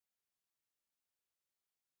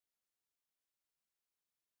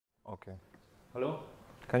Okay. Hello?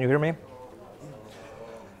 Can you hear me?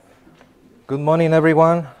 Good morning,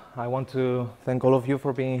 everyone. I want to thank all of you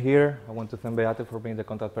for being here. I want to thank Beate for being the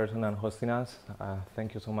contact person and hosting us.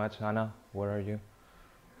 Thank you so much. Anna, where are you?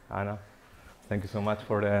 Anna, thank you so much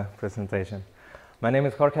for the presentation. My name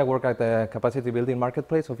is Jorge. I work at the Capacity Building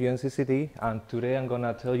Marketplace of UNCCD, and today I'm going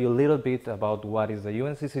to tell you a little bit about what is the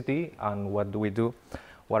UNCCD and what do we do,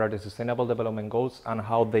 what are the Sustainable Development Goals, and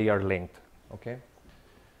how they are linked. Okay?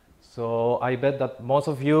 So I bet that most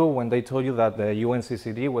of you, when they told you that the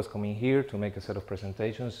UNCCD was coming here to make a set of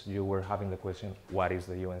presentations, you were having the question, what is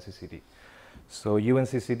the UNCCD? So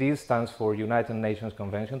UNCCD stands for United Nations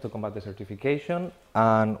Convention to Combat Desertification,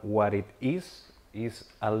 and what it is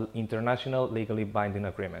an international legally binding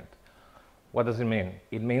agreement. What does it mean?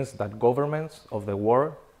 It means that governments of the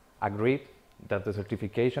world agreed that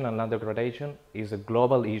desertification and land degradation is a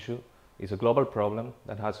global issue, is a global problem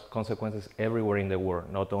that has consequences everywhere in the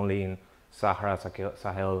world, not only in Sahara,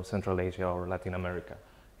 Sahel, Central Asia, or Latin America.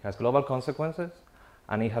 It has global consequences,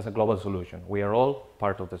 and it has a global solution. We are all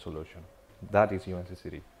part of the solution. That is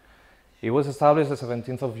UNCCD. It was established the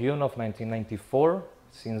 17th of June of 1994.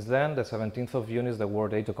 Since then, the 17th of June is the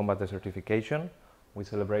World Day to Combat Desertification. We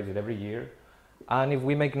celebrate it every year. And if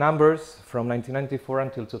we make numbers from 1994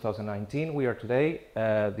 until 2019, we are today,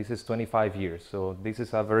 this is 25 years. So this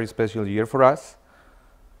is a very special year for us.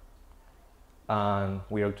 And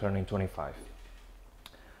we are turning 25.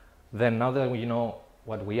 Then now that we know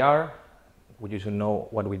what we are, we should know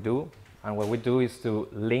what we do. And what we do is to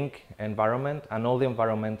link environment and all the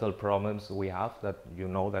environmental problems we have, that you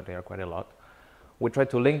know that they are quite a lot. We try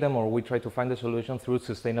to link them, or we try to find a solution through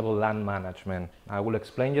sustainable land management. I will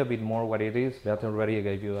explain you a bit more what it is. Beate already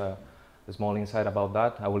gave you a small insight about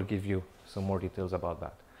that. I will give you some more details about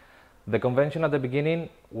that. The convention at the beginning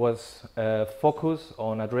was focused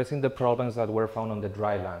on addressing the problems that were found on the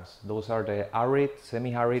dry lands. Those are the arid,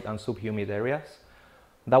 semi-arid, and subhumid areas.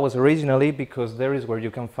 That was originally because there is where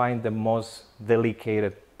you can find the most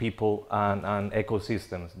delicate people and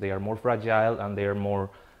ecosystems. They are more fragile and they are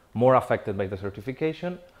more affected by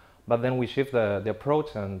desertification, but then we shift the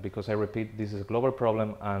approach, and because I repeat, this is a global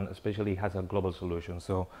problem and especially has a global solution.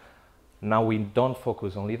 So now we don't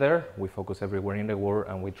focus only there, we focus everywhere in the world,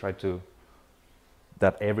 and we try to,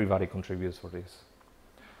 that everybody contributes for this.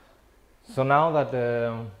 So now that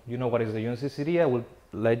you know what is the UNCCD, I will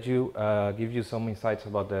let you give you some insights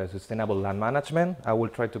about the sustainable land management. I will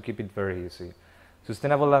try to keep it very easy.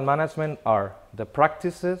 Sustainable land management are the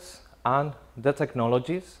practices and the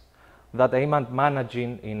technologies that aim at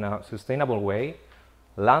managing in a sustainable way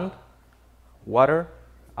land, water,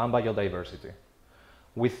 and biodiversity.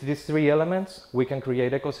 With these three elements, we can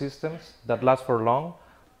create ecosystems that last for long,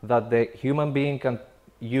 that the human being can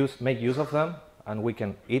make use of them, and we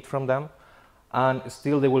can eat from them, and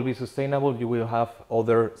still they will be sustainable. You will have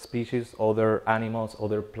other species, other animals,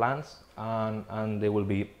 other plants, and they will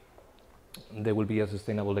be a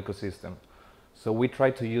sustainable ecosystem. So we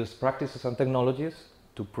try to use practices and technologies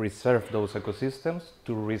to preserve those ecosystems,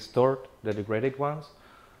 to restore the degraded ones,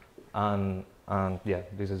 and yeah,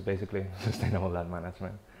 this is basically sustainable land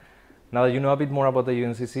management. Now that you know a bit more about the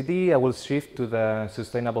UNCCD, I will shift to the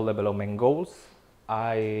Sustainable Development Goals.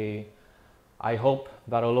 I hope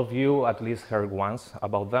that all of you at least heard once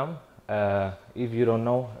about them. If you don't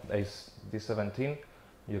know, it's these 17.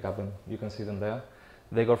 You can see them there.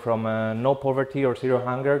 They go from no poverty or zero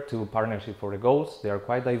hunger to partnership for the goals. They are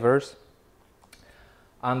quite diverse.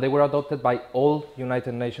 And they were adopted by all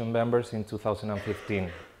United Nations members in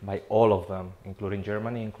 2015, by all of them, including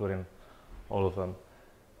Germany, including all of them.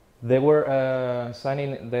 They were signed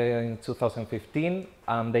in 2015,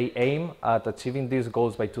 and they aim at achieving these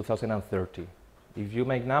goals by 2030. If you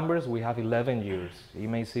make numbers, we have 11 years. You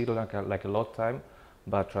may see it like a lot of time,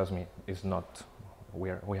 but trust me, it's not.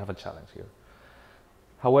 We have a challenge here.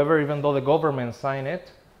 However, even though the government signed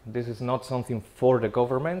it, this is not something for the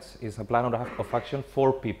governments, it's a plan of action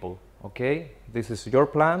for people, okay? This is your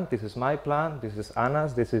plan, this is my plan, this is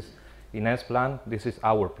Anna's, this is Inés' plan, this is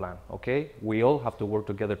our plan, okay? We all have to work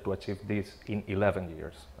together to achieve this in 11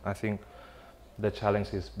 years. I think the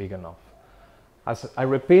challenge is big enough. As I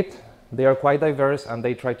repeat, they are quite diverse and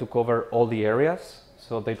they try to cover all the areas.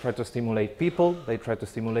 So they try to stimulate people, they try to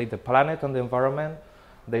stimulate the planet and the environment,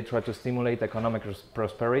 they try to stimulate economic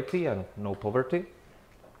prosperity and no poverty.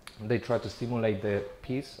 They try to stimulate the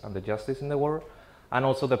peace and the justice in the world, and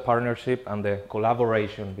also the partnership and the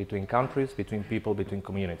collaboration between countries, between people, between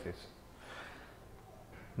communities.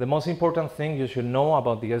 The most important thing you should know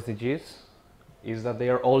about the SDGs is that they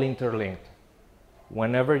are all interlinked.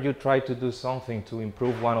 whenever you try to do something to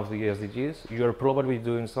improve one of the SDGs, you're probably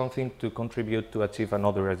doing something to contribute to achieve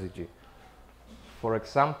another SDG. For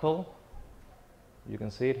example, you can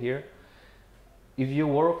see it here. If you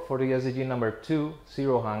work for the SDG number 2,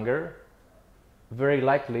 zero hunger, very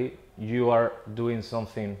likely you are doing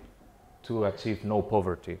something to achieve no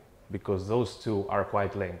poverty, because those two are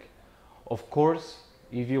quite linked. Of course,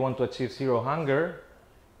 if you want to achieve zero hunger,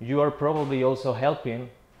 you are probably also helping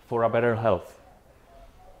for a better health.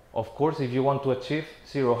 Of course, if you want to achieve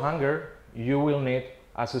zero hunger, you will need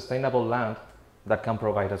a sustainable land that can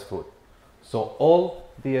provide us food. So all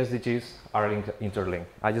the SDGs are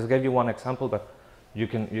interlinked. I just gave you one example, but we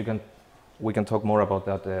can talk more about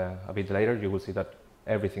that a bit later. You will see that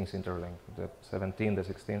everything's interlinked. The 17, the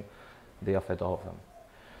 16, they affect all of them.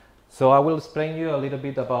 So I will explain you a little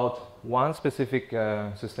bit about one specific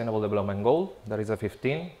sustainable development goal, that is a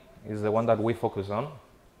 15, is the one that we focus on.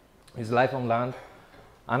 It's life on land,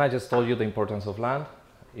 and I just told you the importance of land.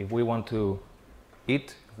 If we want to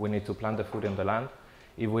eat, we need to plant the food in the land.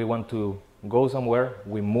 If we want to go somewhere,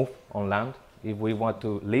 we move on land. If we want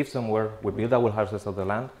to live somewhere, we build our houses on the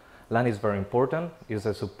land. Land is very important. It's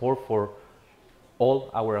a support for all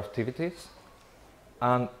our activities.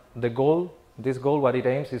 And the goal, this goal, what it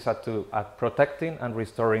aims is at protecting and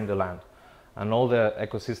restoring the land and all the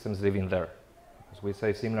ecosystems living there. As we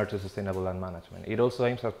say, similar to sustainable land management. It also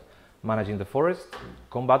aims at managing the forest,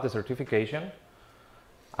 combat desertification,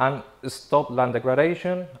 and stop land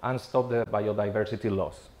degradation and stop the biodiversity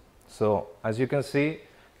loss. So, as you can see,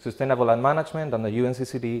 sustainable land management and the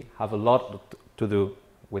UNCCD have a lot to do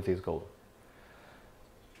with this goal.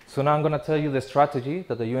 So now I'm going to tell you the strategy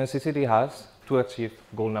that the UNCCD has to achieve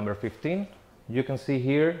goal number 15. You can see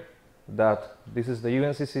here that this is the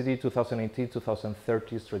UNCCD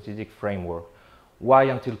 2018-2030 strategic framework. Why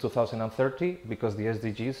until 2030? Because the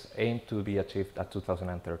SDGs aim to be achieved at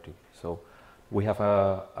 2030. So we have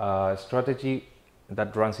a strategy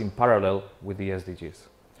that runs in parallel with the SDGs.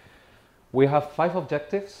 We have 5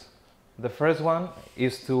 objectives. The first one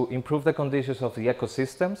is to improve the conditions of the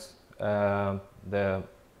ecosystems, the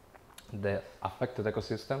affected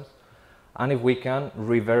ecosystems, and if we can,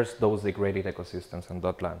 reverse those degraded ecosystems on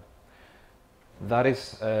that land. That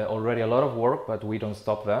is already a lot of work, but we don't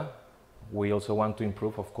stop there. We also want to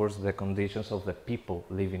improve, of course, the conditions of the people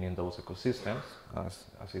living in those ecosystems, as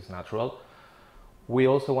is natural. We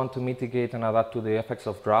also want to mitigate and adapt to the effects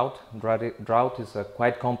of drought. Drought is a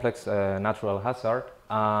quite complex natural hazard,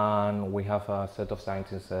 and we have a set of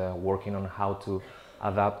scientists working on how to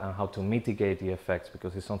adapt and how to mitigate the effects,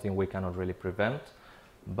 because it's something we cannot really prevent,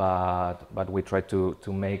 but we try to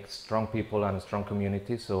make strong people and strong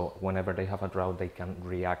communities, so whenever they have a drought, they can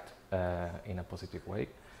react in a positive way.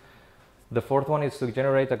 The fourth one is to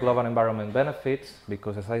generate a global environment benefits,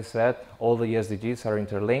 because as I said, all the SDGs are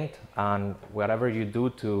interlinked, and whatever you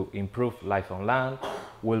do to improve life on land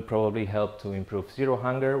will probably help to improve zero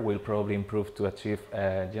hunger, will probably improve to achieve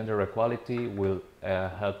gender equality, will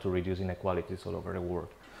help to reduce inequalities all over the world.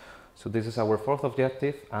 So this is our fourth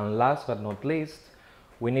objective, and last but not least,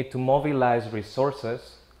 we need to mobilize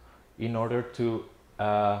resources in order to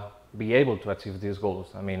be able to achieve these goals.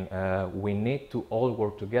 I mean, we need to all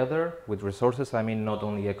work together with resources. I mean, not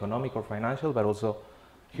only economic or financial, but also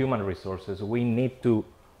human resources. We need to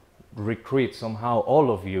recruit somehow all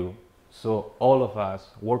of you, so all of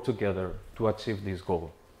us work together to achieve this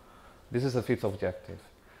goal. This is the fifth objective.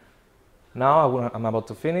 Now I'm about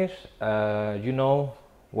to finish. You know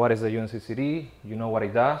what is the UNCCD, you know what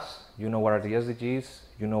it does, you know what are the SDGs,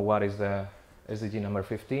 you know what is the SDG number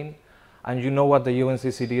 15, and you know what the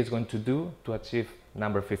UNCCD is going to do to achieve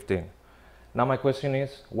number 15. Now my question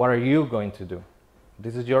is, what are you going to do?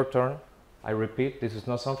 This is your turn. I repeat, this is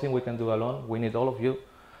not something we can do alone. We need all of you.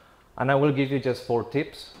 And I will give you just 4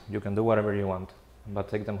 tips. You can do whatever you want, but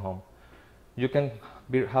take them home. You can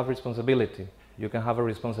have responsibility. You can have a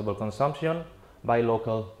responsible consumption, buy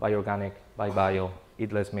local, buy organic, buy bio,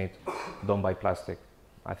 eat less meat, don't buy plastic.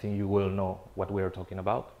 I think you will know what we are talking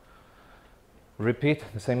about. Repeat,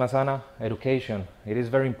 the same as Anna, education. It is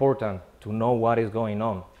very important to know what is going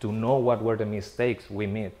on, to know what were the mistakes we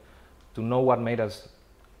made, to know what made us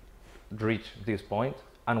reach this point,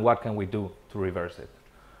 and what can we do to reverse it.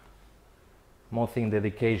 More thing,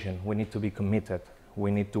 dedication. We need to be committed. We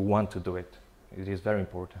need to want to do it. It is very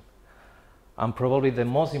important. And probably the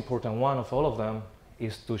most important one of all of them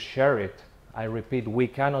is to share it. I repeat, we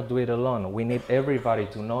cannot do it alone. We need everybody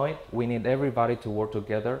to know it. We need everybody to work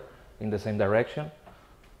together in the same direction.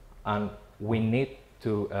 And we need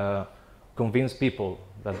to convince people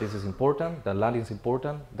that this is important, that land is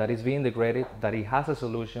important, that it's being degraded, that it has a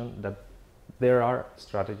solution, that there are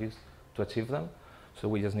strategies to achieve them. So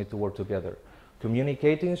we just need to work together.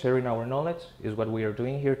 Communicating, sharing our knowledge is what we are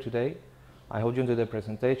doing here today. I hope you enjoyed the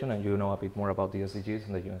presentation and you know a bit more about the SDGs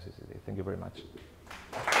and the UNCCD. Thank you very much.